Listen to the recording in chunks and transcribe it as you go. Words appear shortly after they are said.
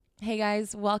Hey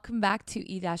guys, welcome back to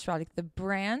E-Erotic, the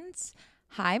brand.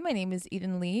 Hi, my name is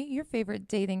Eden Lee, your favorite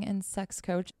dating and sex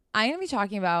coach. I'm going to be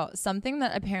talking about something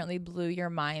that apparently blew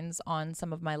your minds on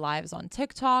some of my lives on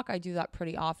TikTok. I do that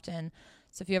pretty often.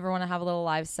 So if you ever want to have a little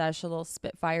live sesh, a little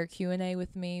Spitfire Q&A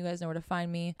with me, you guys know where to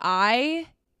find me. I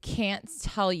can't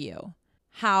tell you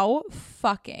how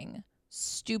fucking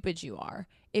stupid you are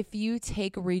if you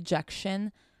take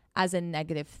rejection as a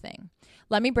negative thing.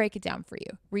 Let me break it down for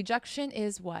you. Rejection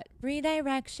is what?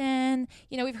 Redirection.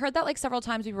 You know, we've heard that like several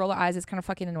times. We roll our eyes. It's kind of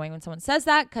fucking annoying when someone says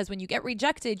that, because when you get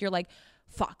rejected, you're like,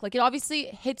 fuck. Like, it obviously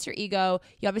hits your ego.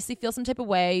 You obviously feel some type of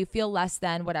way. You feel less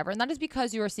than, whatever. And that is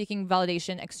because you are seeking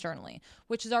validation externally,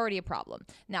 which is already a problem.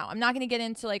 Now, I'm not going to get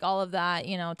into like all of that,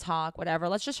 talk, whatever.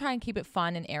 Let's just try and keep it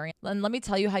fun and airy. And let me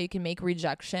tell you how you can make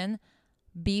rejection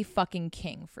be fucking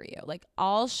king for you. Like,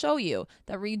 I'll show you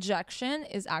that rejection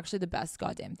is actually the best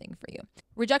goddamn thing for you.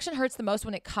 Rejection hurts the most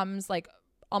when it comes like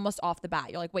almost off the bat.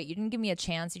 You're like, wait, you didn't give me a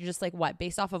chance. You're just like, what?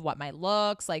 Based off of what? My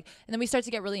looks? Like, and then we start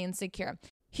to get really insecure.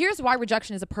 Here's why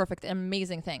rejection is a perfect and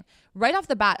amazing thing. Right off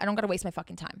the bat, I don't gotta waste my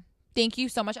fucking time. Thank you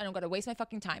so much. I don't gotta waste my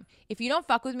fucking time. If you don't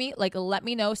fuck with me, like, let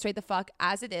me know straight the fuck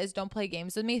as it is. Don't play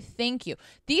games with me. Thank you.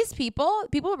 These people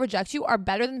that reject you are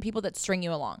better than people that string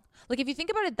you along. Like, if you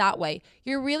think about it that way,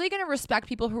 you're really gonna respect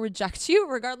people who reject you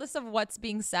regardless of what's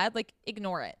being said. Like,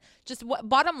 ignore it. Just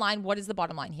bottom line, what is the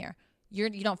bottom line here? You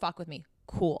don't fuck with me.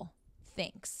 Cool.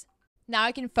 Thanks. Now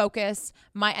I can focus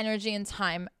my energy and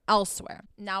time elsewhere.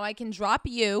 Now I can drop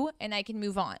you and I can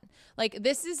move on. Like,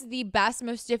 this is the best,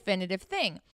 most definitive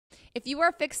thing. If you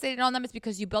are fixated on them, it's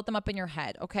because you built them up in your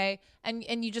head, okay? And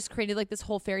you just created like this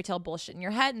whole fairy tale bullshit in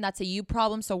your head, and that's a you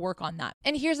problem, so work on that.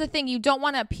 And here's the thing, you don't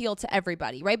want to appeal to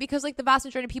everybody, right? Because like the vast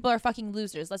majority of people are fucking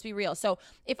losers, let's be real. So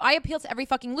if I appeal to every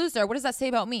fucking loser, what does that say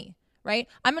about me? Right?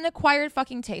 I'm an acquired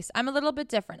fucking taste. I'm a little bit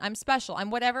different. I'm special. I'm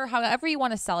whatever, however you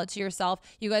want to sell it to yourself.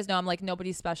 You guys know I'm like,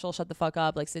 nobody's special. Shut the fuck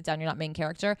up. Like, sit down. You're not main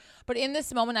character. But in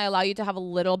this moment, I allow you to have a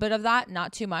little bit of that,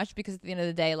 not too much, because at the end of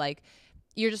the day, like,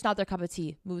 you're just not their cup of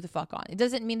tea. Move the fuck on. It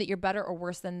doesn't mean that you're better or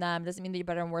worse than them. It doesn't mean that you're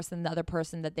better and worse than the other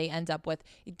person that they end up with.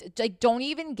 Like, don't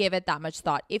even give it that much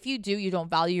thought. If you do, you don't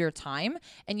value your time,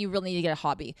 and you really need to get a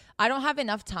hobby. I don't have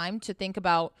enough time to think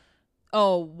about,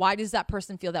 oh, why does that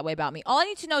person feel that way about me? All I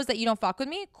need to know is that you don't fuck with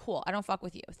me. Cool. I don't fuck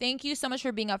with you. Thank you so much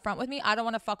for being upfront with me. I don't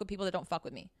want to fuck with people that don't fuck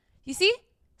with me. You see?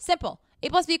 Simple. A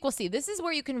plus B equals C. This is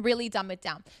where you can really dumb it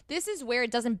down. This is where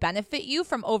it doesn't benefit you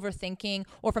from overthinking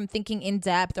or from thinking in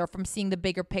depth or from seeing the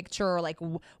bigger picture or like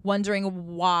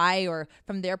wondering why or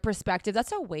from their perspective.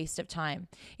 That's a waste of time.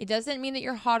 It doesn't mean that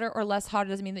you're hotter or less hot. It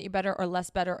doesn't mean that you're better or less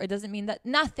better. It doesn't mean that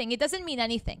nothing. It doesn't mean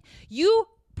anything. You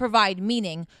provide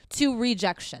meaning to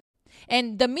rejection.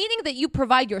 And the meaning that you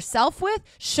provide yourself with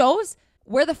shows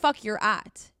where the fuck you're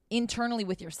at internally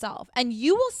with yourself. And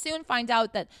you will soon find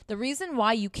out that the reason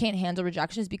why you can't handle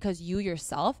rejection is because you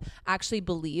yourself actually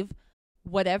believe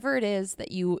whatever it is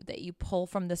that you pull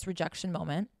from this rejection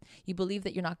moment. You believe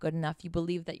that you're not good enough. You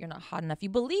believe that you're not hot enough. You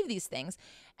believe these things.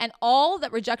 And all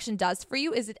that rejection does for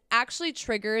you is it actually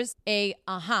triggers a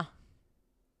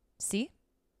See?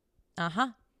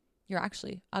 You're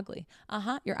actually ugly.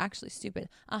 You're actually stupid.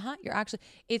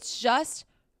 It's just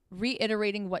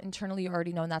reiterating what internally you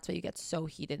already know, and that's why you get so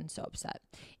heated and so upset.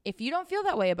 If you don't feel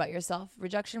that way about yourself,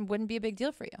 rejection wouldn't be a big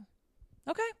deal for you.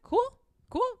 Okay, cool.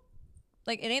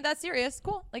 Like, it ain't that serious.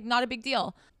 Cool. Like, not a big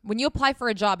deal. When you apply for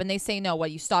a job and they say no,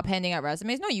 what, you stop handing out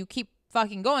resumes? No, you keep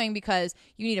fucking going because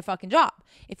you need a fucking job.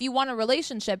 If you want a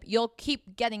relationship, you'll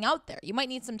keep getting out there. You might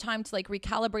need some time to like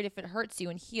recalibrate if it hurts you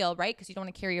and heal, right? Because you don't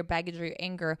want to carry your baggage or your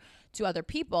anger to other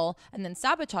people and then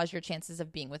sabotage your chances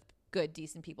of being with good,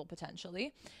 decent people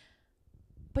potentially.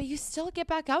 But you still get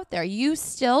back out there. You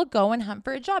still go and hunt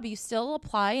for a job. You still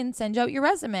apply and send out your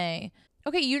resume.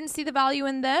 Okay, you didn't see the value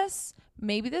in this?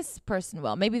 Maybe this person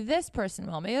will. Maybe this person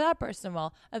will. Maybe that person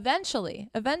will. Eventually,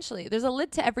 there's a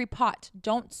lid to every pot.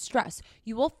 Don't stress.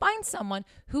 You will find someone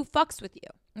who fucks with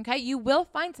you. Okay, you will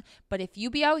find. But if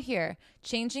you be out here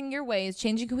changing your ways,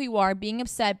 changing who you are, being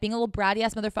upset, being a little bratty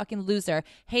ass motherfucking loser,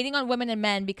 hating on women and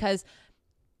men because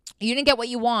you didn't get what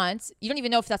you want. You don't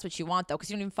even know if that's what you want though,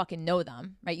 because you don't even fucking know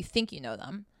them, right? You think you know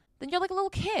them. Then you're like a little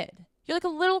kid. You're like a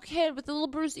little kid with a little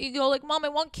bruised ego, like, Mom, I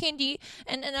want candy,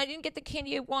 and I didn't get the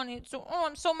candy I wanted, so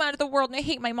I'm so mad at the world, and I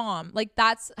hate my mom. Like,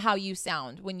 that's how you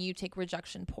sound when you take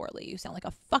rejection poorly. You sound like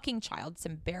a fucking child. It's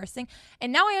embarrassing.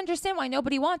 And now I understand why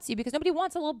nobody wants you, because nobody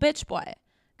wants a little bitch boy.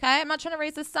 Okay? I'm not trying to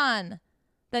raise a son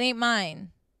that ain't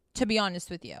mine, to be honest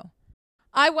with you.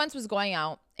 I once was going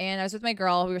out, and I was with my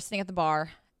girl. We were sitting at the bar,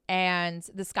 and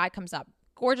this guy comes up.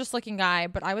 gorgeous looking guy,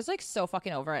 but I was like so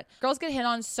fucking over it. Girls get hit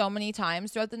on so many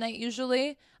times throughout the night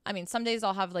usually. I mean, some days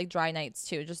I'll have like dry nights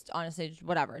too. Just honestly,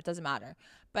 whatever. It doesn't matter.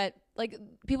 But like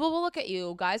people will look at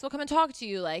you. Guys will come and talk to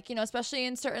you, like, you know, especially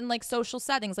in certain like social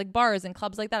settings like bars and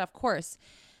clubs like that, of course.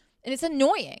 And it's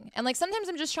annoying. And like sometimes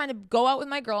I'm just trying to go out with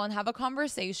my girl and have a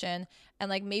conversation. And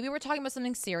like maybe we're talking about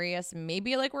something serious.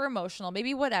 Maybe like we're emotional.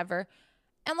 Maybe whatever.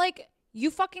 And like you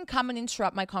fucking come and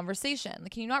interrupt my conversation.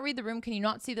 Like, can you not read the room? Can you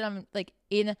not see that I'm like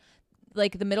in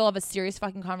like the middle of a serious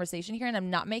fucking conversation here and I'm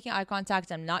not making eye contact?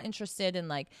 I'm not interested, and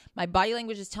like my body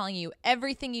language is telling you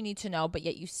everything you need to know, but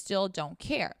yet you still don't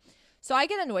care. So I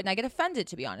get annoyed and I get offended,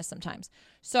 to be honest, sometimes.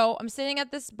 So I'm sitting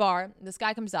at this bar. This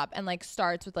guy comes up and like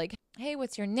starts with like, hey,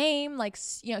 what's your name? Like,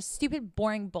 you know, stupid,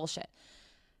 boring bullshit.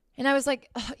 And I was like,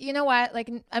 you know what?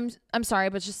 Like, I'm sorry,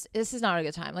 but just, this is not a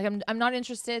good time. Like, I'm not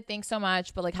interested. Thanks so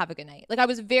much. But like, have a good night. Like, I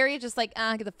was very just like,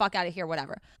 get the fuck out of here,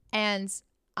 whatever. And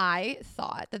I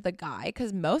thought that the guy,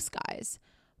 because most guys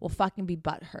will fucking be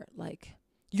butthurt. Like,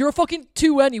 you're a fucking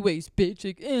 2 anyways, bitch.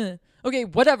 Like, okay,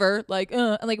 whatever. Like,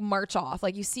 and like march off.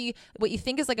 Like, you see what you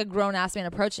think is like a grown ass man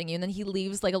approaching you, and then he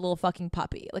leaves like a little fucking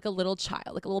puppy, like a little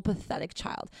child, like a little pathetic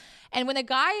child. And when a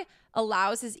guy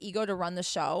allows his ego to run the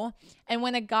show, and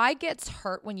when a guy gets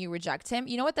hurt when you reject him,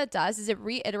 you know what that does is it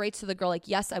reiterates to the girl, like,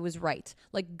 yes, I was right.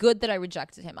 Like, good that I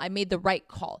rejected him. I made the right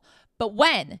call. But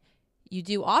when you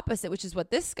do opposite, which is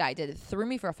what this guy did, it threw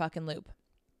me for a fucking loop.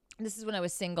 This is when I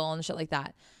was single and shit like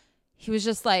that. He was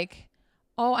just like,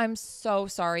 oh, I'm so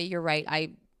sorry. You're right.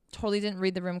 I totally didn't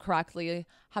read the room correctly.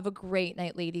 Have a great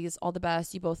night, ladies. All the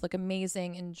best. You both look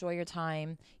amazing. Enjoy your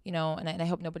time, you know, and I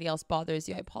hope nobody else bothers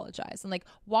you. I apologize. And like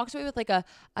walked away with like a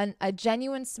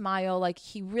genuine smile. Like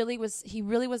he really was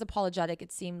apologetic.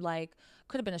 It seemed like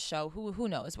could have been a show. Who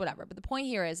knows, whatever. But the point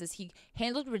here is he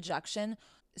handled rejection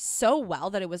so well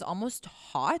that it was almost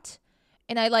hot.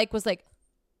 And I like was like,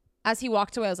 as he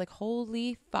walked away, I was like,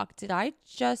 holy fuck, did I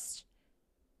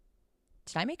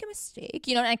make a mistake?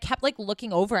 You know, and I kept like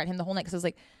looking over at him the whole night because I was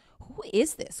like, who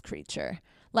is this creature?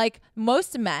 Like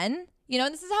most men, you know,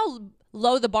 and this is how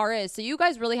low the bar is. So you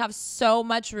guys really have so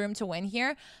much room to win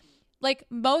here. Like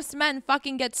most men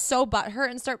fucking get so butthurt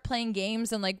and start playing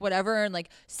games and like whatever and like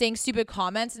saying stupid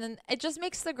comments. And then it just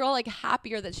makes the girl like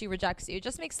happier that she rejects you. It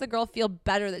just makes the girl feel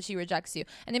better that she rejects you.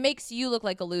 And it makes you look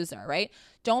like a loser, right?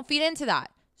 Don't feed into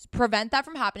that. Prevent that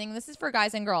from happening. This is for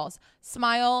guys and girls.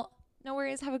 Smile. No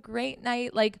worries. Have a great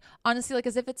night. Like, honestly, like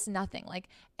as if it's nothing. Like,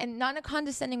 and not in a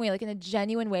condescending way, like in a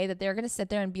genuine way that they're going to sit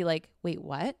there and be like, wait,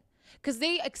 what? Because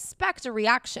they expect a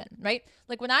reaction, right?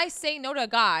 Like when I say no to a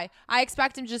guy, I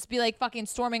expect him to just be like fucking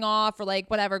storming off or like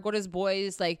whatever, go to his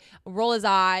boys, like roll his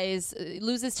eyes,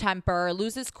 lose his temper,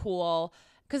 lose his cool.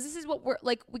 Because this is what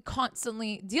we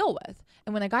constantly deal with.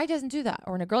 And when a guy doesn't do that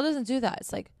or when a girl doesn't do that,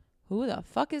 it's like, who the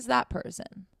fuck is that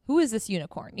person? Who is this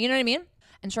unicorn? You know what I mean?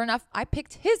 And sure enough, I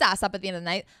picked his ass up at the end of the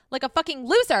night like a fucking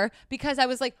loser because I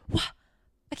was like, what?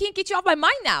 I can't get you off my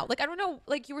mind now. Like, I don't know.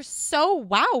 Like, you were so,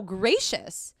 wow,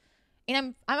 gracious.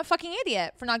 And I'm a fucking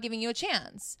idiot for not giving you a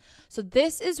chance. So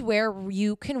this is where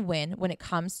you can win when it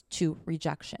comes to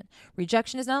rejection.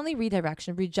 Rejection is not only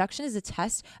redirection. Rejection is a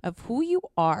test of who you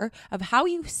are, of how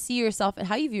you see yourself and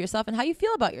how you view yourself and how you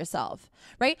feel about yourself,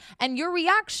 right? And your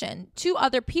reaction to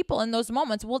other people in those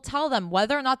moments will tell them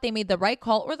whether or not they made the right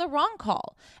call or the wrong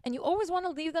call. And you always want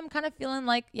to leave them kind of feeling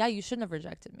like, yeah, you shouldn't have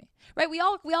rejected me, right? We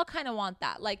all kind of want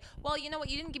that. Like, well, you know what?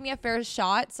 You didn't give me a fair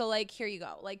shot. So like, here you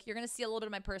go. Like, you're going to see a little bit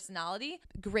of my personality.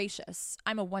 Gracious.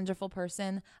 I'm a wonderful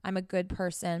person. I'm a good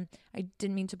person. I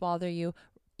didn't mean to bother you.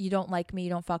 You don't like me. You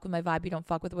don't fuck with my vibe. You don't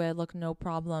fuck with the way I look. No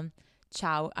problem.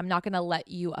 Ciao. I'm not going to let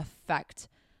you affect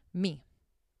me.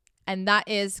 And that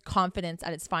is confidence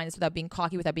at its finest without being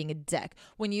cocky, without being a dick.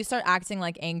 When you start acting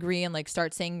like angry and like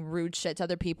start saying rude shit to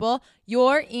other people,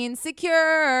 you're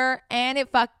insecure and it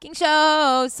fucking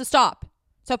shows. So stop.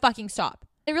 So fucking stop.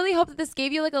 I really hope that this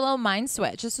gave you like a little mind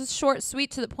switch. This was short, sweet,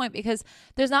 to the point because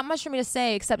there's not much for me to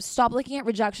say except stop looking at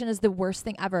rejection as the worst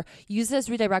thing ever. Use it as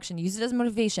redirection. Use it as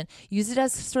motivation. Use it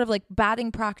as sort of like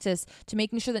batting practice to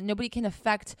making sure that nobody can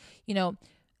affect, you know,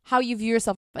 how you view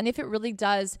yourself. And if it really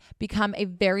does become a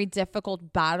very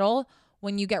difficult battle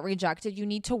when you get rejected, you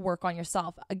need to work on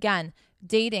yourself. Again,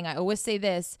 dating, I always say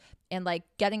this, and like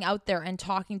getting out there and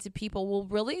talking to people will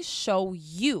really show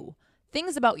you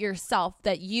things about yourself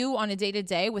that you on a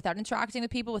day-to-day, without interacting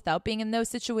with people, without being in those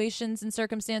situations and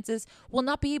circumstances, will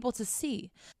not be able to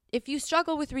see. If you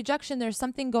struggle with rejection, there's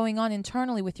something going on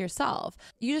internally with yourself.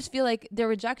 You just feel like they're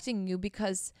rejecting you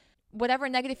because whatever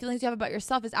negative feelings you have about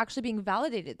yourself is actually being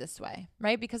validated this way,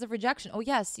 right? Because of rejection. Oh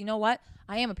yes, you know what?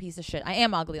 I am a piece of shit. I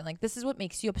am ugly. Like, this is what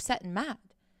makes you upset and mad.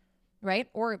 right?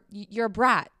 Or you're a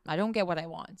brat. I don't get what I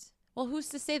want. Well, who's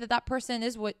to say that that person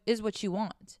is what you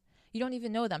want? You don't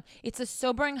even know them. It's a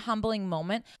sobering, humbling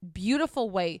moment, beautiful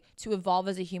way to evolve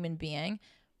as a human being.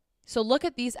 So look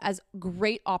at these as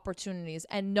great opportunities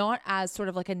and not as sort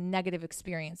of like a negative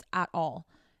experience at all.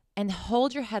 And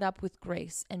hold your head up with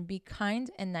grace and be kind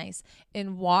and nice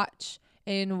and watch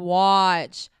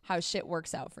how shit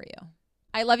works out for you.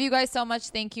 I love you guys so much.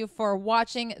 Thank you for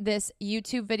watching this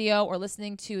YouTube video or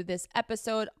listening to this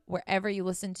episode wherever you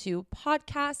listen to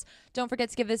podcasts. Don't forget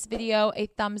to give this video a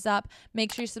thumbs up.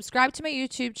 Make sure you subscribe to my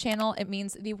YouTube channel. It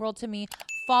means the world to me.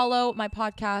 Follow my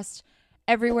podcast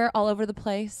everywhere, all over the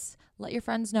place. Let your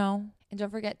friends know. And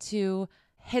don't forget to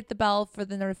hit the bell for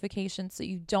the notifications so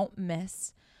you don't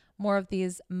miss more of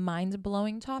these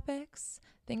mind-blowing topics,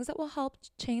 things that will help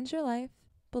change your life.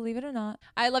 Believe it or not.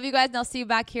 I love you guys, and I'll see you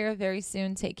back here very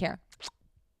soon. Take care.